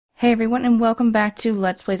Hey everyone, and welcome back to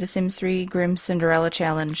Let's Play The Sims 3 Grimm Cinderella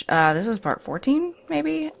Challenge. This is part 14,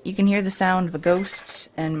 maybe? You can hear the sound of a ghost,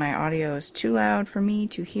 and my audio is too loud for me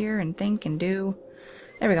to hear and think and do.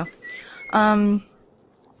 There we go.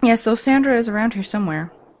 Yeah, so Sandra is around here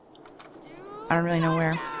somewhere. I don't really know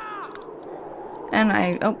where. And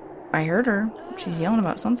I heard her. She's yelling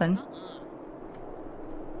about something.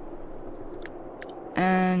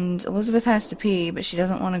 And Elizabeth has to pee, but she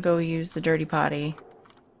doesn't want to go use the dirty potty.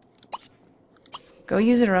 Go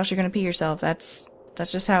use it or else you're gonna pee yourself. That's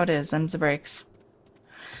just how it is. Them's the breaks.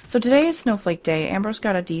 So today is Snowflake Day. Ambrose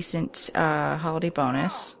got a decent holiday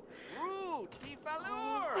bonus.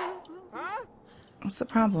 What's the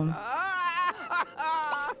problem?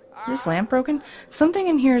 Is this lamp broken? Something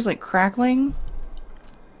in here is like crackling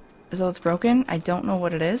as though it's broken. I don't know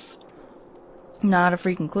what it is. Not a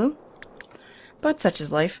freaking clue. But such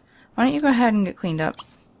is life. Why don't you go ahead and get cleaned up?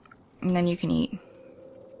 And then you can eat.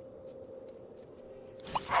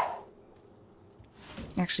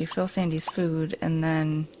 Actually, fill Sandy's food, and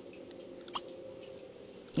then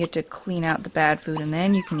you have to clean out the bad food, and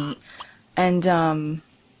then you can eat. And, I'm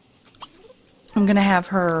gonna have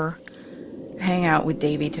her hang out with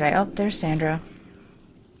Davy today. Oh, there's Sandra.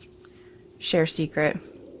 Share secret.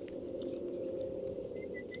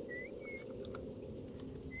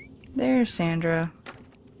 There's Sandra.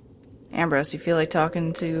 Ambrose, you feel like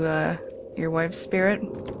talking to, your wife's spirit?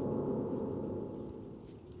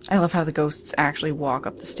 I love how the ghosts actually walk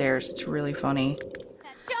up the stairs. It's really funny.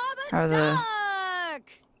 How the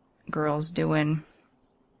girl's doing.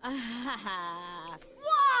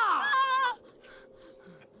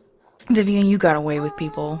 Vivian, you got away with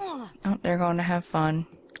people. Oh, they're going to have fun.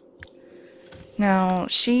 Now,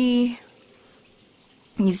 she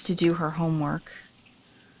needs to do her homework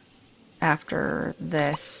after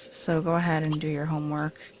this, so go ahead and do your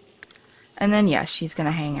homework. And then, yes, she's gonna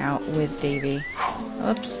hang out with Davy.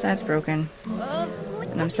 Oops, that's broken.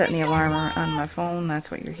 And I'm setting the alarm on my phone. That's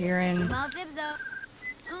what you're hearing.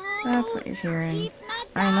 That's what you're hearing.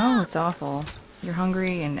 I know, it's awful. You're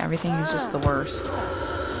hungry and everything is just the worst.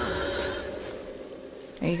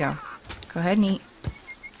 There you go. Go ahead and eat.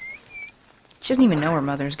 She doesn't even know her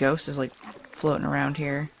mother's ghost is, like, floating around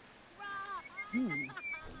here.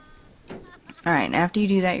 Alright, and after you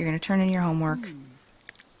do that, you're gonna turn in your homework.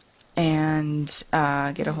 And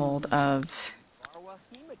get a hold of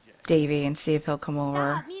Davy and see if he'll come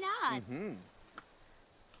over.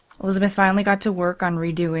 Elizabeth finally got to work on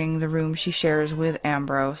redoing the room she shares with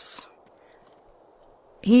Ambrose.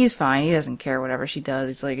 He's fine. He doesn't care whatever she does.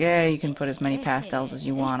 He's like, yeah, you can put as many pastels as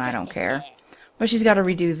you want. I don't care. But she's got to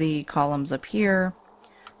redo the columns up here.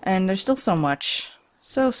 And there's still so much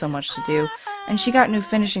to do. And she got new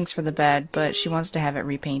finishings for the bed, but she wants to have it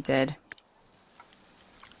repainted.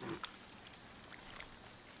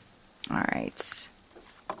 Alright.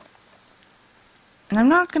 And I'm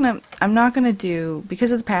not gonna do,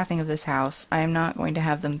 because of the pathing of this house, I am not going to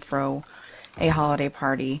have them throw a holiday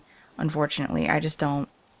party, unfortunately. I don't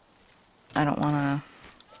want to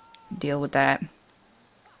deal with that.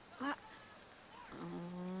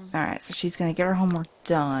 Alright, so she's gonna get her homework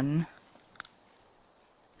done.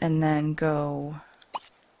 And then go...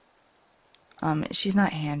 she's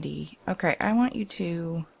not handy. Okay, I want you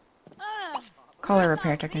to call her a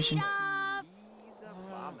repair technician.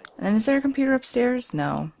 And then is there a computer upstairs?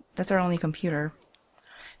 No. That's our only computer.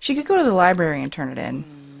 She could go to the library and turn it in.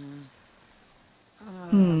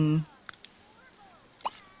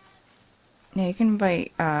 Yeah, you can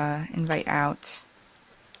invite out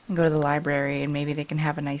and go to the library and maybe they can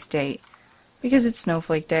have a nice date. Because it's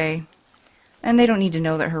Snowflake Day. And they don't need to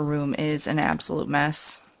know that her room is an absolute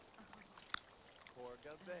mess.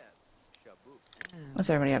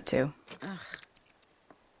 What's everybody up to?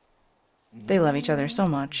 They love each other so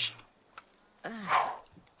much.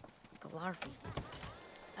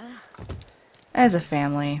 As a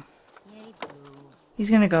family. He's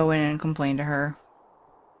gonna go in and complain to her.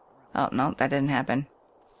 Oh, no, that didn't happen.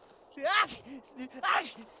 Yeah,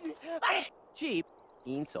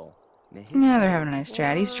 they're having a nice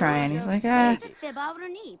chat. He's trying. He's like,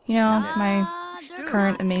 you know, my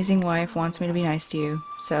current amazing wife wants me to be nice to you,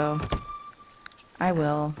 so I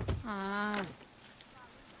will.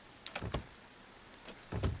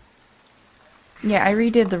 Yeah, I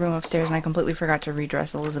redid the room upstairs and I completely forgot to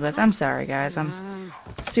redress Elizabeth. I'm sorry, guys. I'm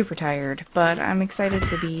super tired, but I'm excited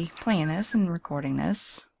to be playing this and recording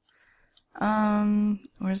this.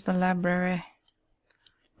 Where's the library?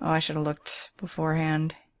 Oh, I should have looked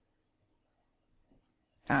beforehand.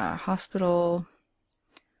 Hospital.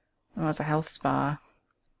 Oh, that's a health spa.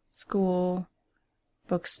 School.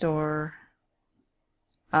 Bookstore.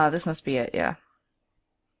 This must be it, yeah.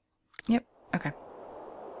 Yep, okay.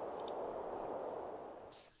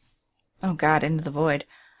 Oh god, into the void.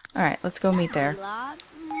 Alright, let's go meet there.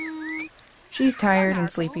 She's tired and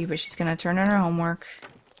sleepy, but she's gonna turn in her homework.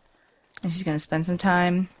 And she's gonna spend some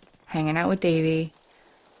time hanging out with Davy.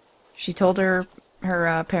 She told her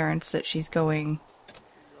parents that she's going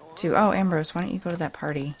to... Oh, Ambrose, why don't you go to that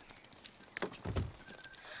party?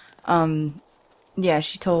 Yeah,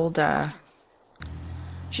 she told them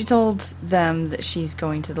that she's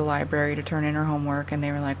going to the library to turn in her homework, and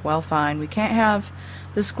they were like, well, fine, we can't have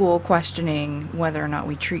the school questioning whether or not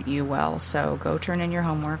we treat you well, so go turn in your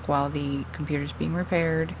homework while the computer's being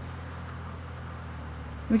repaired.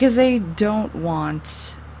 Because they don't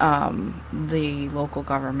want the local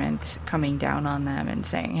government coming down on them and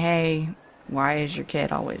saying, hey, why is your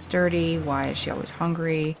kid always dirty? Why is she always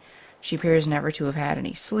hungry? She appears never to have had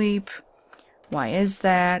any sleep. Why is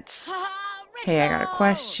that? Hey, I got a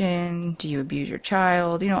question. Do you abuse your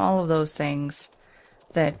child? You know, all of those things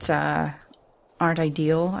that aren't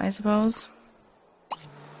ideal, I suppose.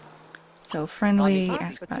 So, friendly,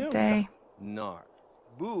 ask about day.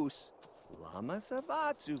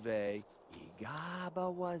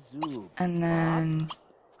 And then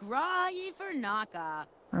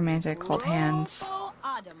romantic, hold hands.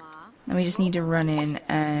 Then we just need to run in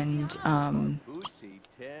and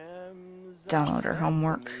download her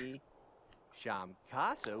homework. I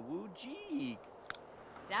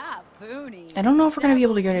don't know if we're going to be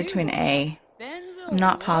able to get her to an A. I'm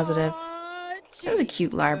not positive. That was a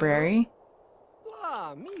cute library.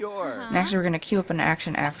 And actually we're going to queue up an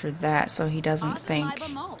action after that so he doesn't think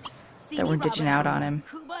that we're ditching out on him.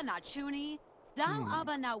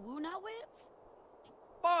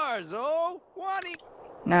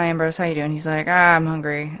 Now Ambrose, how you doing? He's like, I'm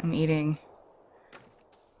hungry. I'm eating.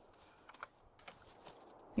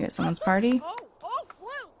 You at someone's party?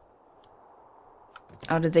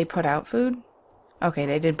 Oh, did they put out food? Okay,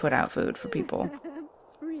 they did put out food for people.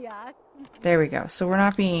 There we go. So we're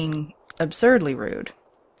not being absurdly rude.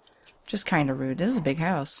 Just kind of rude. This is a big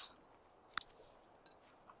house.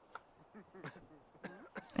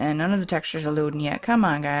 And none of the textures are loading yet. Come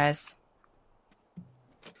on, guys.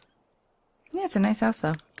 Yeah, it's a nice house,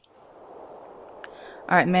 though.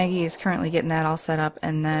 Alright, Maggie is currently getting that all set up,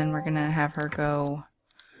 and then we're gonna have her go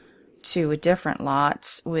to a different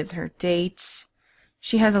lot with her dates.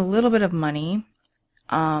 She has a little bit of money,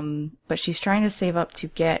 but she's trying to save up to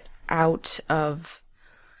get out of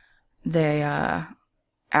the,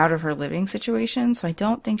 out of her living situation, so I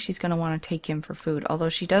don't think she's gonna want to take him for food, although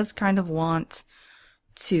she does kind of want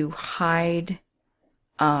to hide,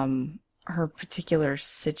 her particular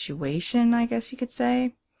situation, I guess you could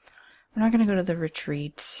say. We're not gonna go to the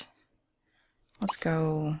retreat. Let's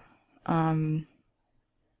go, can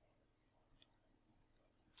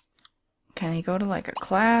they go to like a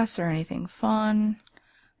class or anything fun?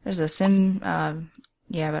 There's a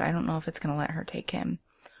yeah, but I don't know if it's gonna let her take him.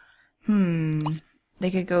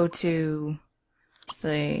 They could go to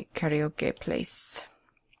the karaoke place.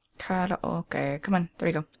 Karaoke. Come on, there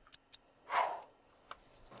we go.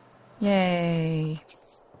 Yay.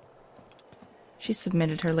 She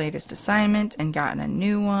submitted her latest assignment and gotten a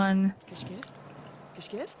new one.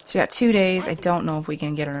 She got 2 days. I don't know if we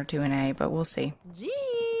can get her to an A, but we'll see.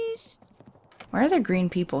 Why are there green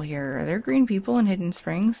people here? Are there green people in Hidden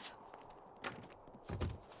Springs?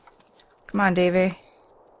 Come on, Davy.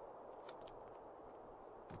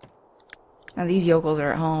 Now these yokels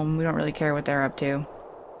are at home. We don't really care what they're up to.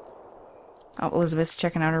 Oh, Elizabeth's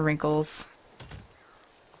checking out her wrinkles.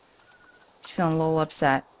 She's feeling a little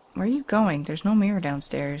upset. Where are you going? There's no mirror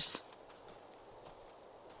downstairs.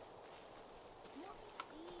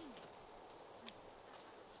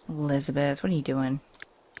 Elizabeth, what are you doing?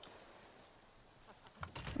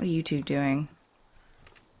 What are you two doing?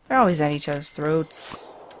 They're always at each other's throats.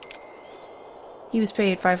 He was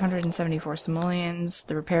paid 574 simoleons.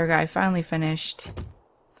 The repair guy finally finished.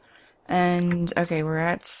 And, okay, we're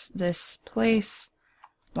at this place.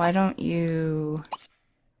 Why don't you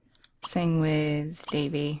sing with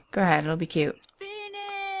Davy? Go ahead, it'll be cute.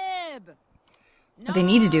 What they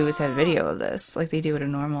need to do is have video of this, like they do at a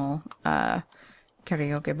normal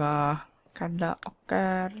karaoke bar. I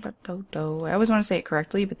always want to say it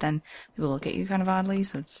correctly, but then people look at you kind of oddly,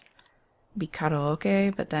 so it's be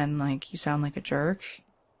karaoke, but then like you sound like a jerk.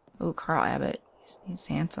 Oh, Carl Abbott, he's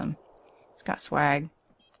handsome. He's got swag.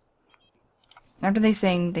 After they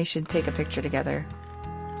sing, they should take a picture together.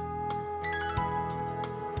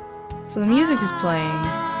 So the music is playing.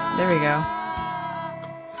 There we go.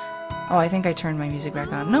 Oh, I think I turned my music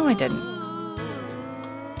back on. No, I didn't.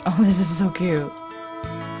 Oh, this is so cute.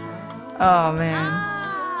 Oh, man.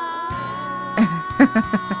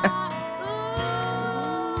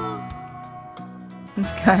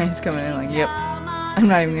 This guy's coming in like, yep, I'm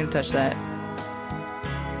not even gonna touch that.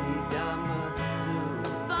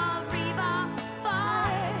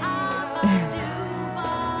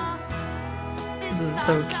 This is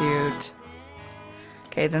so cute.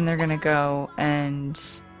 Okay, then they're gonna go and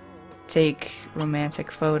take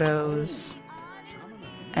romantic photos.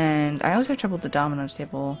 And I always have trouble with the dominoes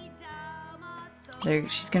table.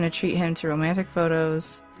 She's gonna treat him to romantic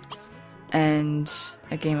photos and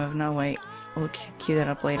a game of no wait. We'll cue that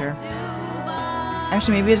up later.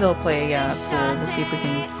 Actually, maybe they'll play pool. We'll see if we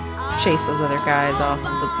can chase those other guys off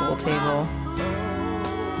of the pool table.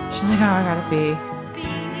 She's like, oh, I gotta pee.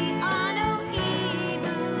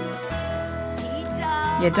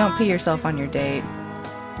 Yeah, don't pee yourself on your date.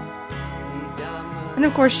 And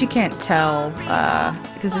of course she can't tell,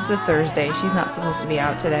 because it's a Thursday. She's not supposed to be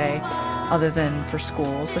out today, other than for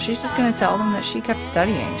school. So she's just gonna tell them that she kept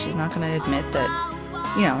studying. She's not gonna admit that,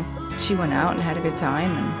 you know, she went out and had a good time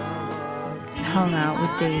and hung out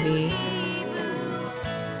with Davy.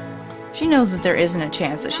 She knows that there isn't a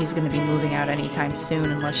chance that she's gonna be moving out anytime soon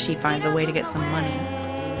unless she finds a way to get some money.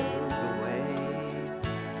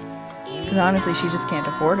 Because honestly, she just can't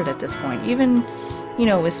afford it at this point. Even, you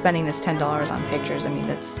know, with spending this $10 on pictures, I mean,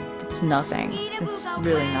 that's nothing. It's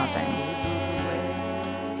really nothing.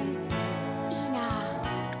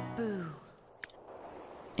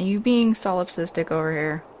 Are you being solipsistic over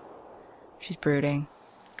here? She's brooding.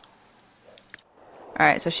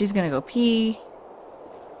 Alright, so she's gonna go pee.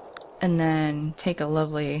 And then take a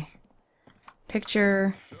lovely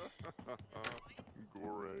picture.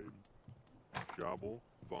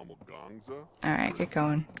 Alright, get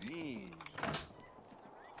going.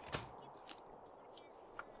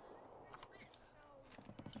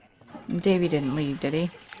 Davey didn't leave, did he?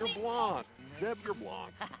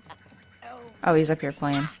 Oh, he's up here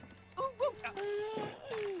playing.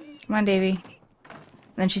 Come on, Davey.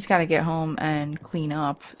 Then she's got to get home and clean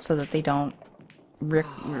up so that they don't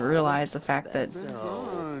realize the fact that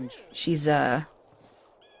she's, you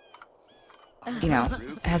know,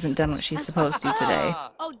 hasn't done what she's supposed to today.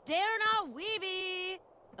 Oh, dare not weeby.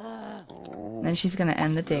 Then she's gonna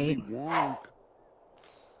end the date.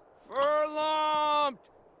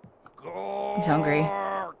 He's hungry.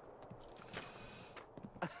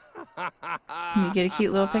 Can we get a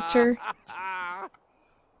cute little picture?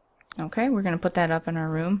 Okay, we're gonna put that up in our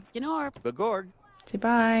room. Say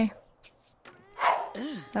bye.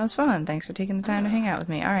 That was fun. Thanks for taking the time to hang out with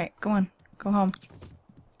me. Alright, go on. Go home.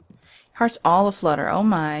 Heart's all aflutter. Oh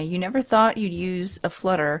my, you never thought you'd use a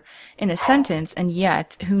flutter in a sentence, and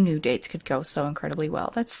yet, who knew dates could go so incredibly well?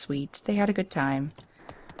 That's sweet. They had a good time.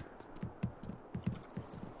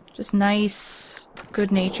 Just nice,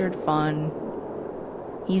 good-natured fun.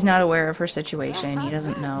 He's not aware of her situation. He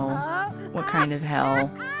doesn't know what kind of hell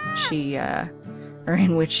she, or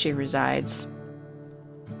in which she resides.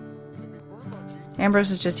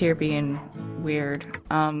 Ambrose is just here being weird.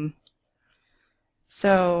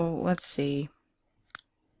 So, let's see.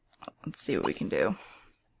 Let's see what we can do.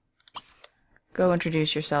 Go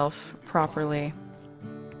introduce yourself properly.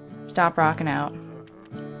 Stop rocking out.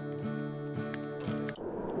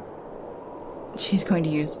 She's going to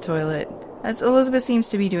use the toilet. Elizabeth seems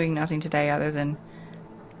to be doing nothing today other than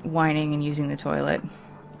whining and using the toilet.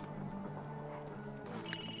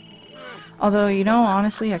 Although, you know,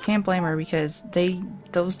 honestly, I can't blame her because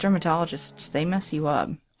those dermatologists, they mess you up.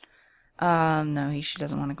 No, she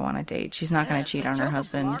doesn't want to go on a date. She's not going to cheat on her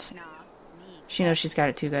husband. She knows she's got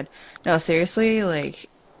it too good. No, seriously, like,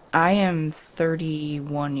 I am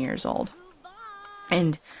 31 years old.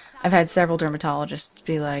 And I've had several dermatologists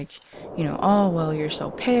be like, you know, oh, well, you're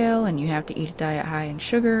so pale and you have to eat a diet high in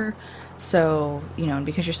sugar. So, you know, and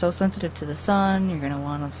because you're so sensitive to the sun, you're going to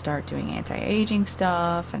want to start doing anti-aging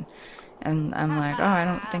stuff. And I'm like, oh, I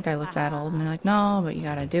don't think I look that old. And they're like, no, but you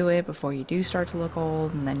gotta do it before you do start to look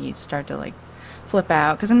old. And then you start to, like, flip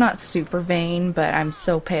out. Because I'm not super vain, but I'm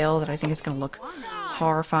so pale that I think it's gonna look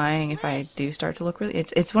horrifying if I do start to look really...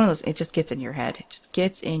 It's one of those, it just gets in your head. It just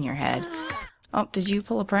gets in your head. Oh, did you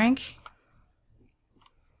pull a prank?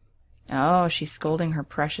 Oh, she's scolding her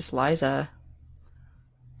precious Liza.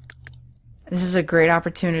 This is a great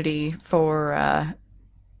opportunity for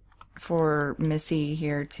Missy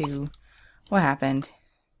here to... What happened?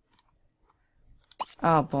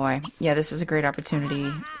 Oh boy. Yeah, this is a great opportunity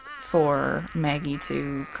for Maggie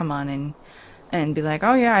to come on and be like,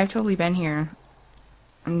 oh yeah, I've totally been here.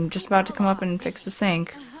 I'm just about to come up and fix the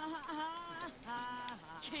sink.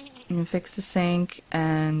 And fix the sink,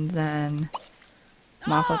 and then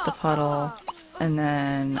mop up the puddle, and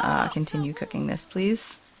then continue cooking this,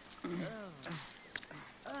 please.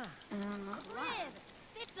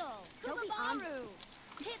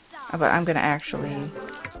 But I'm gonna actually...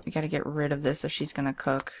 We gotta get rid of this if she's gonna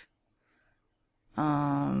cook.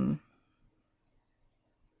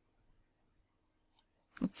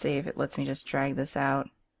 Let's see if it lets me just drag this out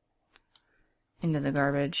into the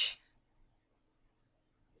garbage.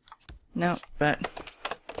 Nope, but...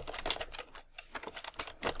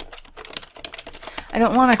 I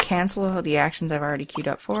don't want to cancel the actions I've already queued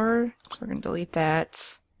up for her. We're going to delete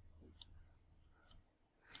that.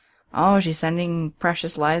 Oh, she's sending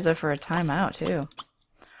Precious Liza for a timeout, too.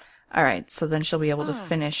 Alright, so then she'll be able to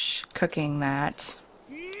finish cooking that.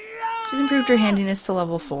 She's improved her handiness to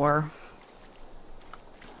level 4.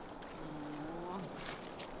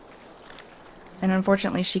 And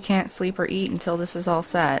unfortunately, she can't sleep or eat until this is all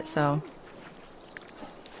set, so...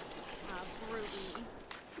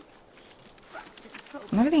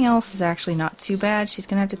 And everything else is actually not too bad. She's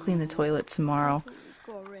gonna have to clean the toilet tomorrow.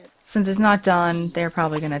 Since it's not done, they're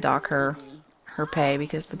probably gonna dock her pay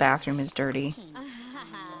because the bathroom is dirty.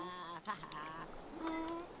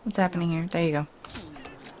 What's happening here? There you go.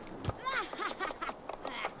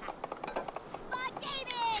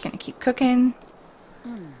 She's gonna keep cooking.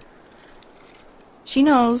 She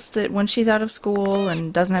knows that when she's out of school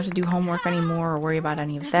and doesn't have to do homework anymore or worry about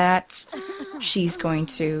any of that, she's going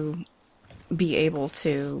to be able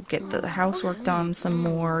to get the housework done some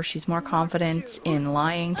more. She's more confident in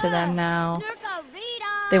lying to them now.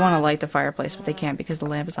 They want to light the fireplace, but they can't because the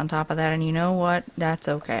lamp is on top of that, and you know what? That's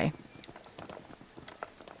okay.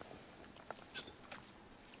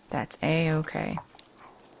 That's a-okay.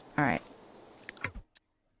 Alright.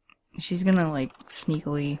 She's gonna, like,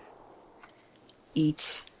 sneakily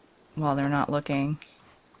eat while they're not looking.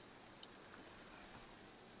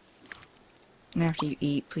 And after you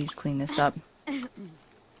eat, please clean this up.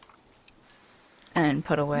 And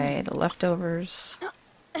put away the leftovers.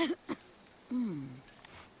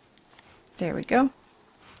 There we go.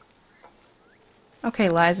 Okay,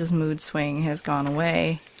 Liza's mood swing has gone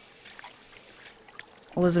away.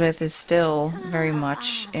 Elizabeth is still very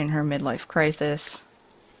much in her midlife crisis.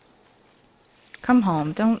 Come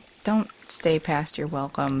home. Don't stay past your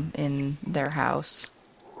welcome in their house.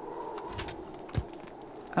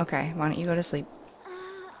 Okay, why don't you go to sleep?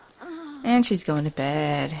 And she's going to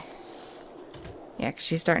bed. Yeah, 'cause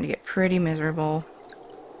she's starting to get pretty miserable.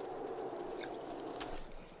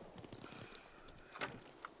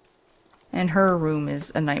 And her room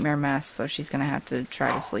is a nightmare mess, so she's gonna have to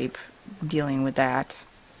try to sleep dealing with that.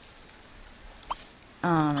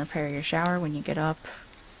 Repair your shower when you get up.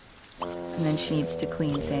 And then she needs to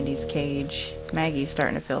clean Sandy's cage. Maggie's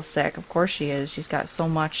starting to feel sick. Of course she is. She's got so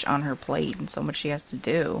much on her plate and so much she has to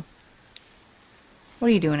do. What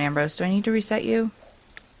are you doing, Ambrose? Do I need to reset you?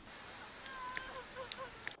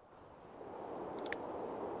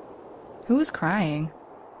 Who is crying?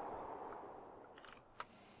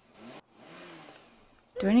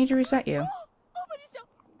 Do I need to reset you?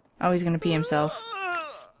 Oh, he's gonna pee himself.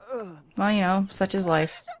 Well, you know, such is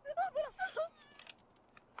life.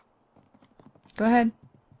 Go ahead.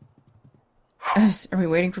 Are we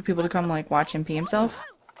waiting for people to come, like, watch him pee himself?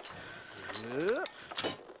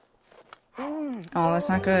 Oh, that's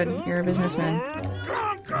not good. You're a businessman.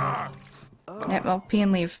 Yeah, well, pee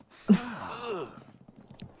and leave.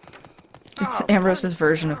 It's Ambrose's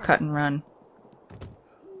version of cut and run.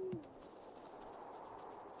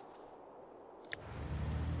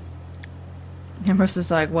 Ambrose is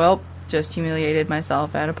like, well, just humiliated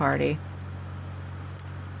myself at a party.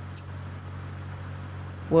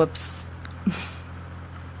 Whoops.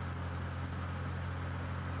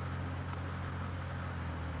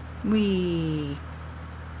 Whee.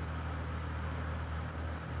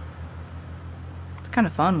 It's kind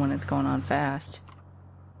of fun when it's going on fast.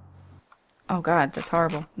 Oh god, that's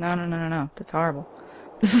horrible. No, no, no, no, no. That's horrible.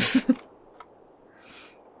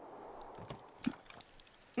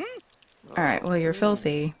 Alright, well, you're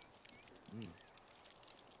filthy.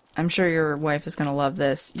 I'm sure your wife is gonna love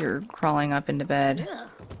this. You're crawling up into bed.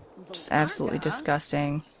 Just absolutely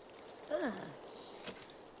disgusting.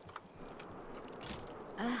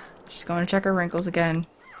 She's going to check her wrinkles again.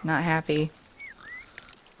 Not happy.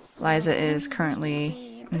 Liza is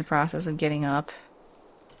currently in the process of getting up.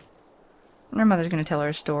 And her mother's going to tell her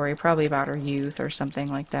a story, probably about her youth or something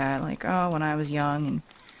like that. Like, oh, when I was young and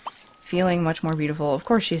feeling much more beautiful. Of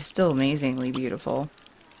course, she's still amazingly beautiful.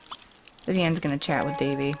 Vivianne's going to chat with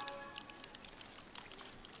Davy.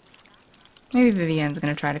 Maybe Vivianne's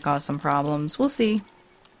going to try to cause some problems. We'll see.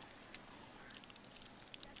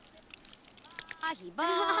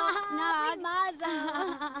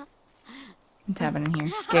 What's happening here?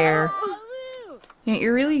 Scare. You know,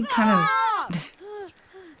 you're really kind of...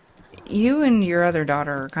 You and your other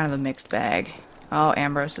daughter are kind of a mixed bag. Oh,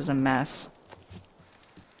 Ambrose is a mess.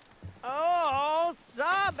 Oh,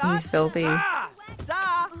 He's filthy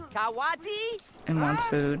Kawati. and wants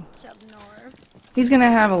food. He's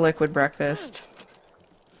gonna have a liquid breakfast.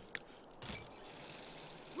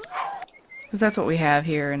 Because that's what we have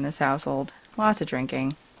here in this household. Lots of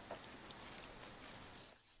drinking.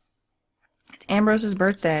 It's Ambrose's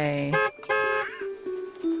birthday.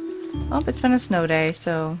 Oh, it's been a snow day,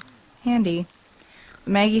 so handy.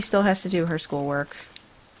 Maggie still has to do her schoolwork.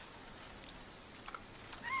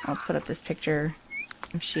 Let's put up this picture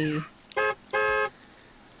of she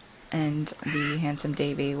and the handsome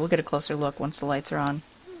Davy. We'll get a closer look once the lights are on.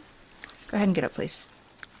 Go ahead and get up, please.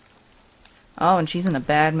 Oh, and she's in a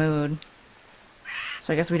bad mood.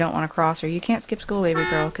 So I guess we don't want to cross her. You can't skip school, baby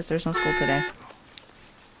girl, because there's no school today.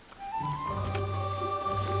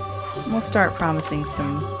 We'll start promising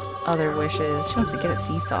some other wishes. She wants to get a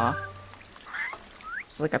seesaw.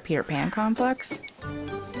 It's like a Peter Pan complex. I'm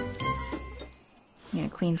gonna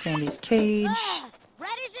clean Sandy's cage.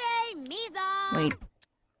 Wait.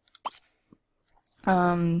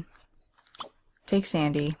 Take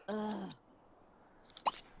Sandy.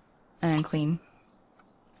 And clean.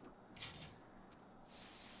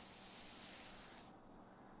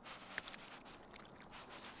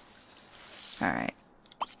 Alright.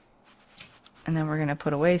 And then we're gonna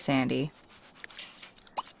put away Sandy.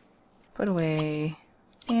 Put away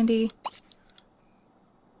Sandy.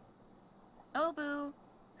 Oh, boo.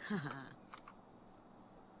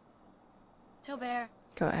 Toe bear.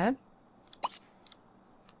 Go ahead.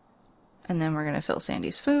 And then we're gonna fill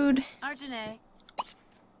Sandy's food. Arjune.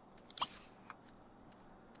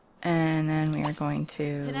 And then we are going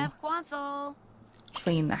to Pinef Quansel.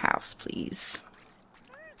 clean the house, please.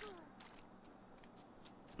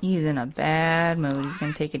 He's in a bad mood. He's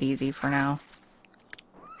gonna take it easy for now.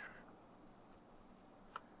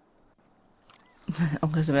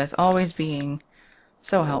 Elizabeth, always being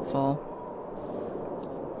so helpful.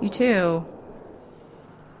 You too.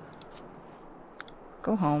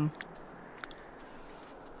 Go home.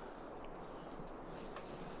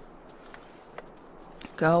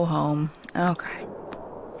 Go home. Okay.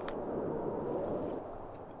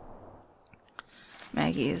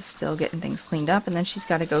 Maggie is still getting things cleaned up, and then she's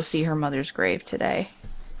got to go see her mother's grave today.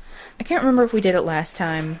 I can't remember if we did it last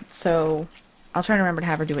time, so I'll try to remember to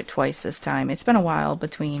have her do it twice this time. It's been a while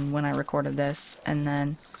between when I recorded this and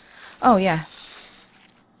then... Oh, yeah.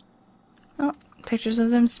 Oh, pictures of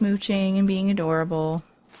them smooching and being adorable.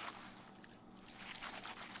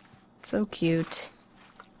 So cute.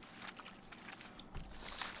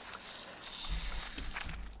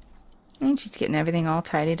 And she's getting everything all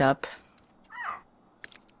tidied up.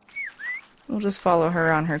 We'll just follow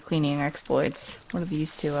her on her cleaning exploits. What are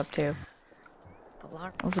these two up to?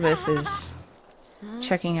 Elizabeth is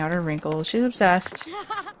checking out her wrinkles. She's obsessed.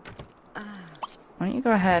 Why don't you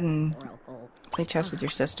go ahead and play chess with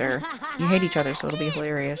your sister? You hate each other, so it'll be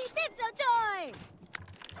hilarious.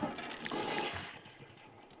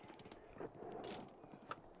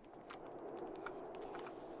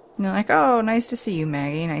 And you're like, oh, nice to see you,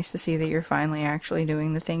 Maggie. Nice to see that you're finally actually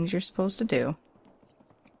doing the things you're supposed to do.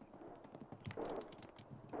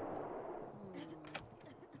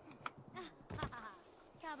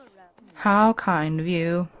 How kind of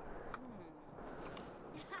you.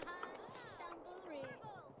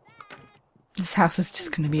 This house is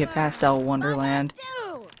just going to be a pastel wonderland.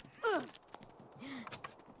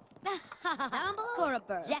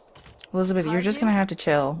 Elizabeth, you're just going to have to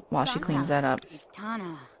chill while she cleans that up.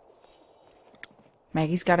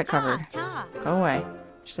 Maggie's got it covered. Go away.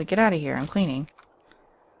 She's like, get out of here, I'm cleaning.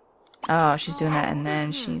 Oh, she's doing that, and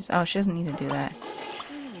then she's... Oh, she doesn't need to do that.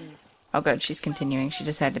 Oh good, she's continuing. She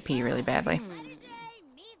just had to pee really badly.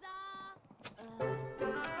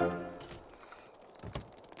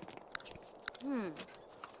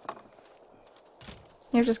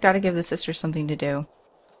 You've just got to give the sisters something to do.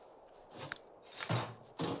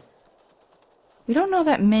 We don't know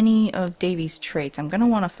that many of Davy's traits. I'm going to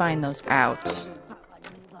want to find those out.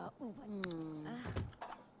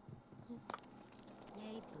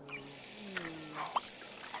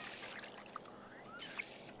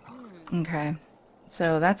 Okay,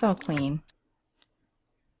 so that's all clean.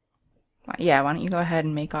 Yeah, why don't you go ahead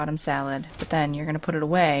and make autumn salad, but then you're going to put it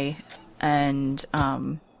away and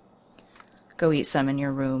go eat some in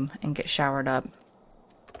your room and get showered up.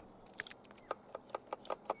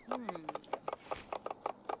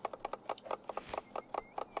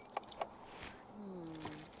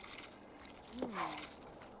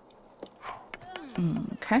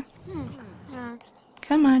 Okay.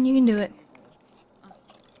 Come on, you can do it.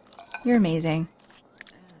 You're amazing.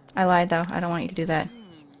 I lied, though. I don't want you to do that.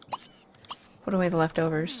 Put away the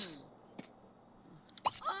leftovers.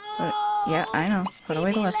 Yeah, I know. Put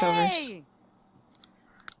away the leftovers. Yay!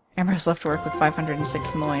 Ambrose left work with 506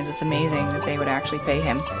 simoleons. It's amazing that they would actually pay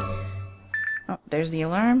him. Oh, there's the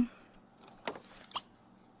alarm.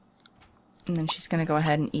 And then she's gonna go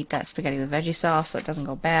ahead and eat that spaghetti with veggie sauce so it doesn't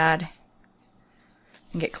go bad.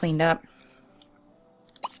 And get cleaned up.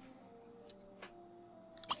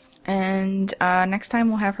 And next time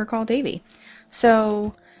we'll have her call Davy.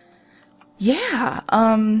 So, yeah,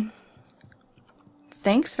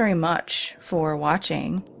 thanks very much for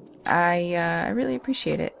watching. I really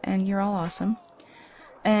appreciate it, and you're all awesome.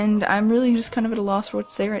 And I'm really just kind of at a loss for what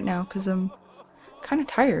to say right now, because I'm kind of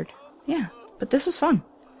tired. Yeah, but this was fun.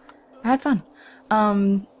 I had fun.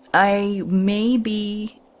 I may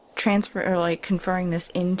be conferring this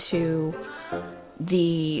into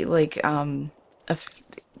the,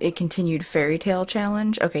 a continued fairy tale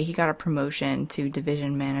challenge. Okay, he got a promotion to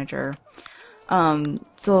division manager.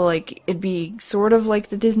 So, like, it'd be sort of like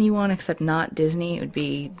the Disney one, except not Disney. It would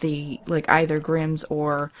be the, either Grimm's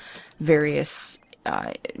or various,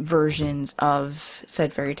 versions of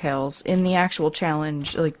said fairy tales. In the actual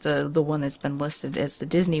challenge, the one that's been listed as the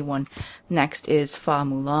Disney one, next is Fa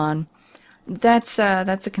Mulan. That's a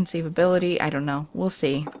conceivability. I don't know. We'll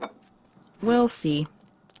see. We'll see.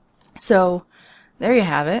 So, there you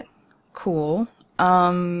have it. Cool.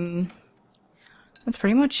 That's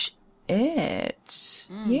pretty much it.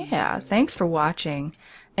 Yeah, thanks for watching,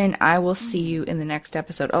 and I will see you in the next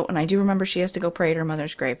episode. Oh, and I do remember she has to go pray at her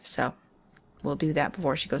mother's grave, so we'll do that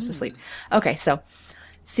before she goes to sleep. Okay, so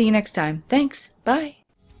see you next time. Thanks. Bye.